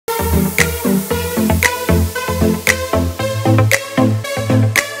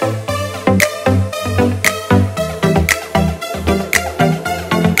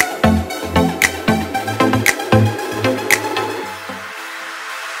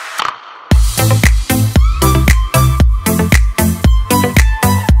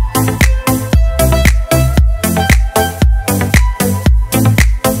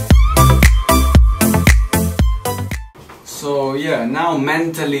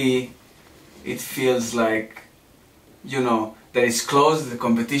mentally it feels like, you know, that it's close, the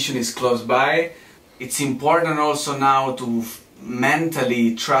competition is close by. It's important also now to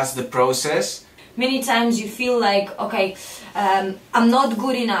mentally trust the process. Many times you feel like, okay, I'm not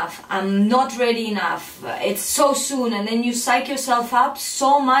good enough, I'm not ready enough, it's so soon, and then you psych yourself up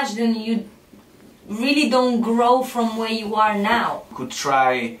so much, then you really don't grow from where you are now. Could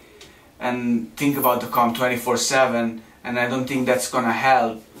try and think about the comp 24/7, and I don't think that's gonna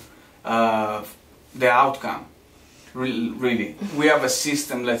help the outcome. Really, we have a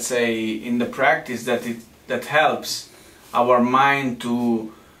system, let's say, in the practice that helps our mind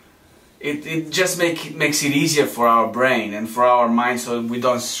to. It just makes it easier for our brain and for our mind, so we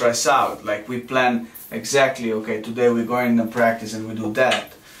don't stress out. Like we plan exactly, okay, today we're going to practice and we do that,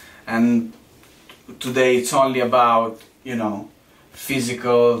 and today it's only about, you know,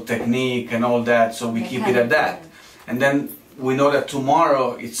 physical technique and all that, so we keep it at that. And then we know that tomorrow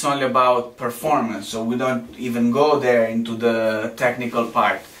it's only about performance, so we don't even go there into the technical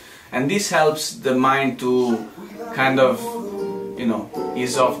part. And this helps the mind to kind of, you know,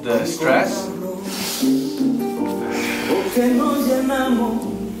 ease off the stress.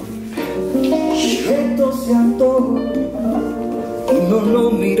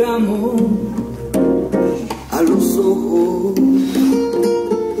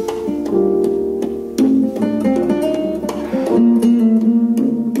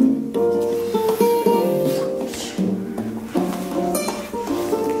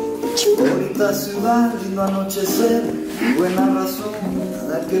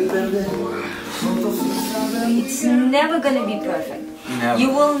 It's never gonna be perfect. Never. You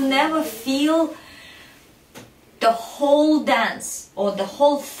will never feel the whole dance or the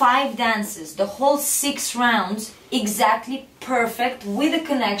whole 5 dances, the whole 6 rounds exactly perfect, with the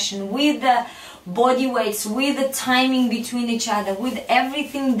connection, with the body weights, with the timing between each other, with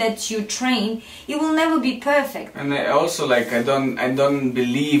everything that you train. It will never be perfect. And I also, like, I don't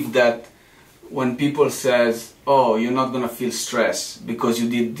believe that when people says, oh, you're not gonna feel stress because you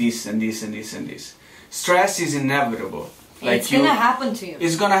did this and this and this and this. Stress is inevitable. Like it's gonna happen to you.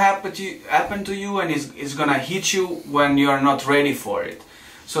 It's gonna happen to you, and it's gonna hit you when you're not ready for it.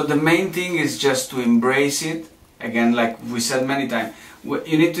 So the main thing is just to embrace it. Again, like we said many times,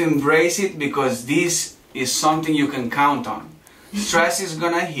 you need to embrace it, because this is something you can count on. Stress is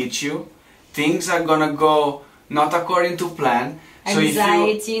gonna hit you. Things are gonna go not according to plan.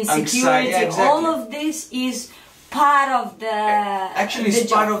 Anxiety, insecurity, exactly. all of this is part of the... Actually,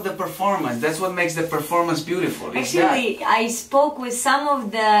 it's part of the performance. That's what makes the performance beautiful. Actually, I spoke with some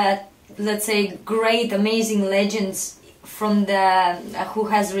of the, let's say, great, amazing legends from the who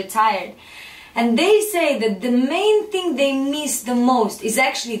has retired, and they say that the main thing they miss the most is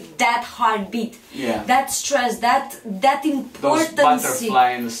actually that heartbeat, that stress, that importance. Those butterfly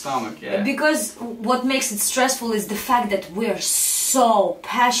in the stomach, Because what makes it stressful is the fact that we're so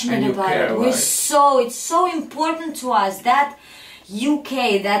passionate about it. It's so important to us that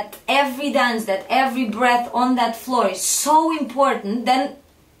UK, that every dance, that every breath on that floor is so important. Then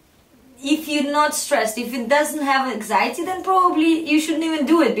if you're not stressed, if it doesn't have anxiety, then probably you shouldn't even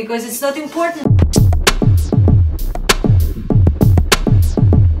do it, because it's not important.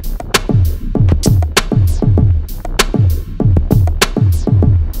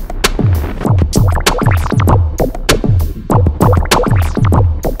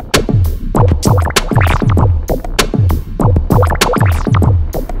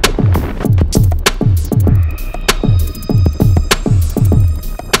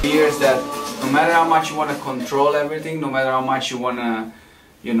 No matter how much you want to control everything, no matter how much you want to,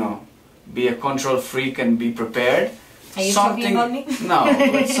 you know, be a control freak and be prepared, are you talking about me? No,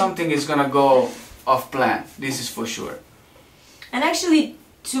 but something is gonna go off plan. This is for sure. And actually,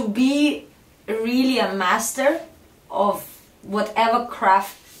 to be really a master of whatever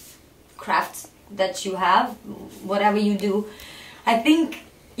craft that you have, whatever you do, I think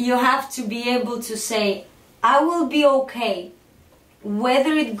you have to be able to say, I will be okay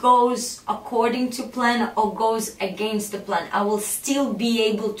whether it goes according to plan or goes against the plan. I will still be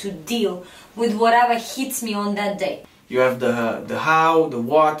able to deal with whatever hits me on that day. You have the how, the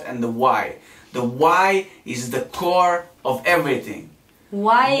what, and the why. The why is the core of everything.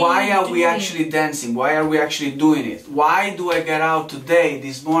 Why are we actually dancing? Why are we actually doing it? Why do I get out today,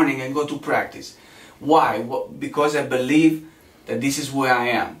 this morning, and go to practice? Why? Because I believe that this is who I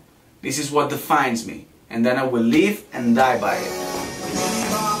am. This is what defines me. And then I will live and die by it.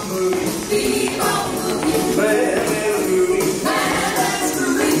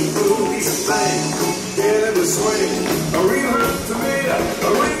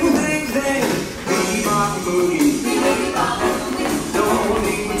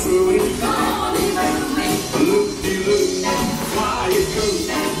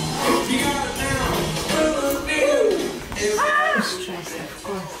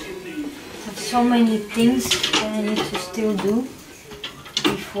 so many things that I need to still do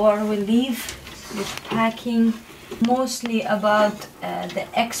before we leave with packing. Mostly about the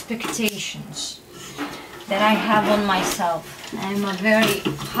expectations that I have on myself. I'm a very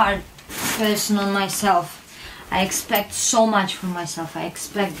hard person on myself. I expect so much from myself. I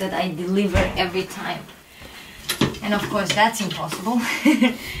expect that I deliver every time. And of course that's impossible.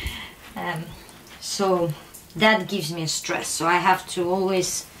 So that gives me a stress. So I have to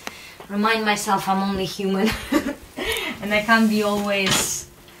always remind myself I'm only human. And I can't be always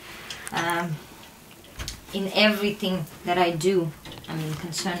in everything that I do, I mean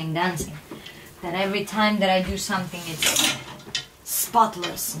concerning dancing, that every time that I do something it's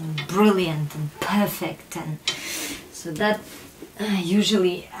spotless and brilliant and perfect, and so that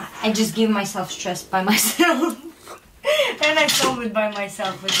usually I just give myself stress by myself. And I solve it by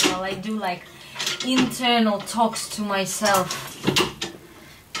myself as well. I do like internal talks to myself.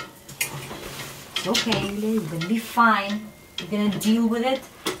 It's okay, Yulia, you're gonna be fine. You're gonna deal with it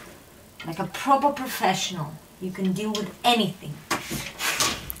like a proper professional. You can deal with anything.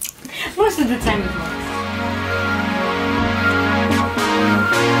 Most of the time it works.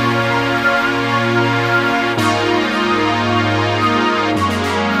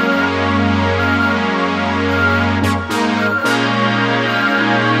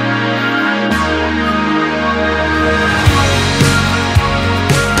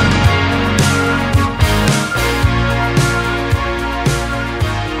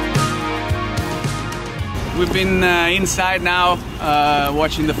 We've been inside now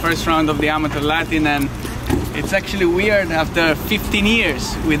watching the first round of the Amateur Latin, and it's actually weird. After 15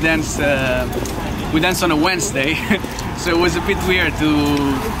 years we dance on a Wednesday. So it was a bit weird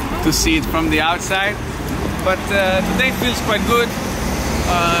to see it from the outside, but today feels quite good,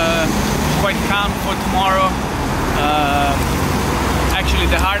 quite calm for tomorrow. Actually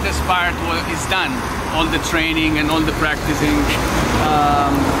the hardest part is done, all the training and all the practicing.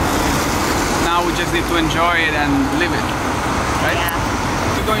 Now we just need to enjoy it and live it, right? Yeah.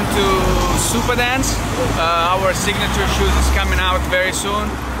 We're going to Supadance. Our signature shoes is coming out very soon.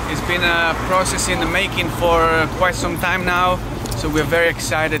 It's been a process in the making for quite some time now, so we're very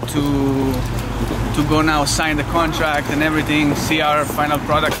excited to go now, sign the contract and everything, see our final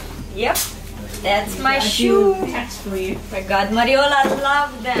product. Yep, that's my shoe. For you. My God, Mariola,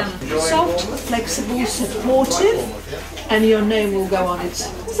 love them. Soft, flexible, supportive, and your name will go on it.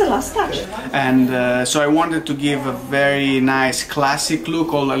 It's the last touch. And so I wanted to give a very nice classic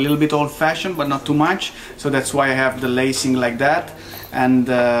look, a little bit old-fashioned, but not too much. So that's why I have the lacing like that. And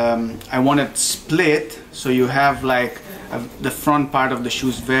I wanted split, so you have like the front part of the shoe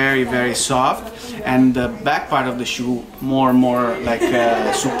is very, very soft, and the back part of the shoe more like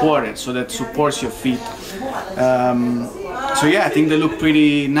supported, so that supports your feet. So yeah, I think they look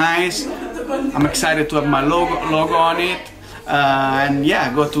pretty nice. I'm excited to have my logo on it, and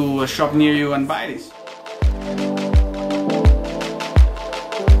yeah, go to a shop near you and buy this.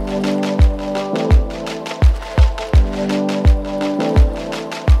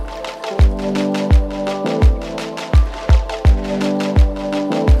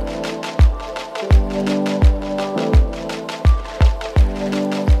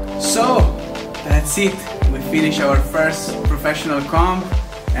 So that's it. We finished our first professional comp,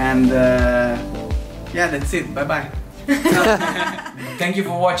 and yeah, that's it. Bye bye. Thank you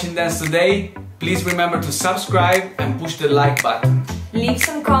for watching Dance Today. Please remember to subscribe and push the like button. Leave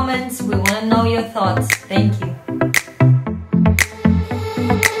some comments. We want to know your thoughts. Thank you.